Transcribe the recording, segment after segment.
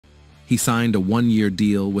he signed a one-year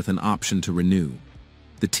deal with an option to renew.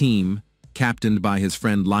 The team, captained by his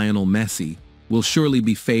friend Lionel Messi, will surely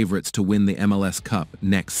be favorites to win the MLS Cup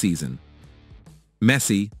next season.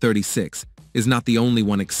 Messi, 36, is not the only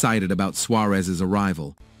one excited about Suarez's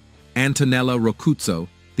arrival. Antonela Roccuzzo,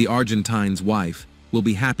 the Argentine's wife, will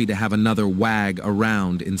be happy to have another wag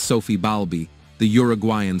around in Sophie Balbi, the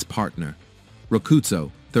Uruguayan's partner.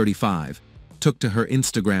 Roccuzzo, 35, took to her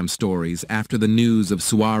Instagram stories after the news of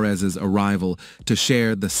Suarez's arrival to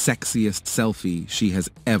share the sexiest selfie she has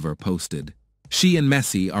ever posted. She and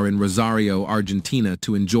Messi are in Rosario, Argentina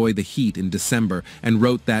to enjoy the heat in December and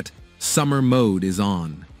wrote that summer mode is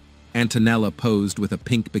on. Antonella posed with a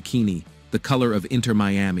pink bikini, the color of Inter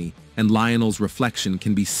Miami, and Lionel's reflection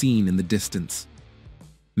can be seen in the distance.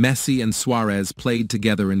 Messi and Suarez played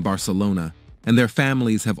together in Barcelona, and their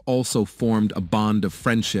families have also formed a bond of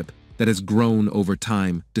friendship that has grown over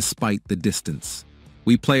time despite the distance.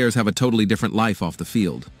 We players have a totally different life off the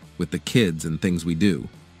field, with the kids and things we do,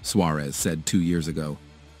 Suarez said 2 years ago.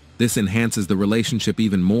 This enhances the relationship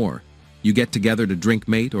even more. You get together to drink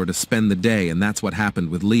mate or to spend the day, and that's what happened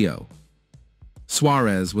with Leo.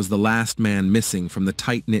 Suarez was the last man missing from the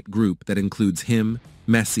tight-knit group that includes him,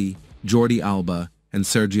 Messi, Jordi Alba, and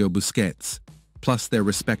Sergio Busquets, plus their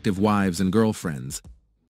respective wives and girlfriends.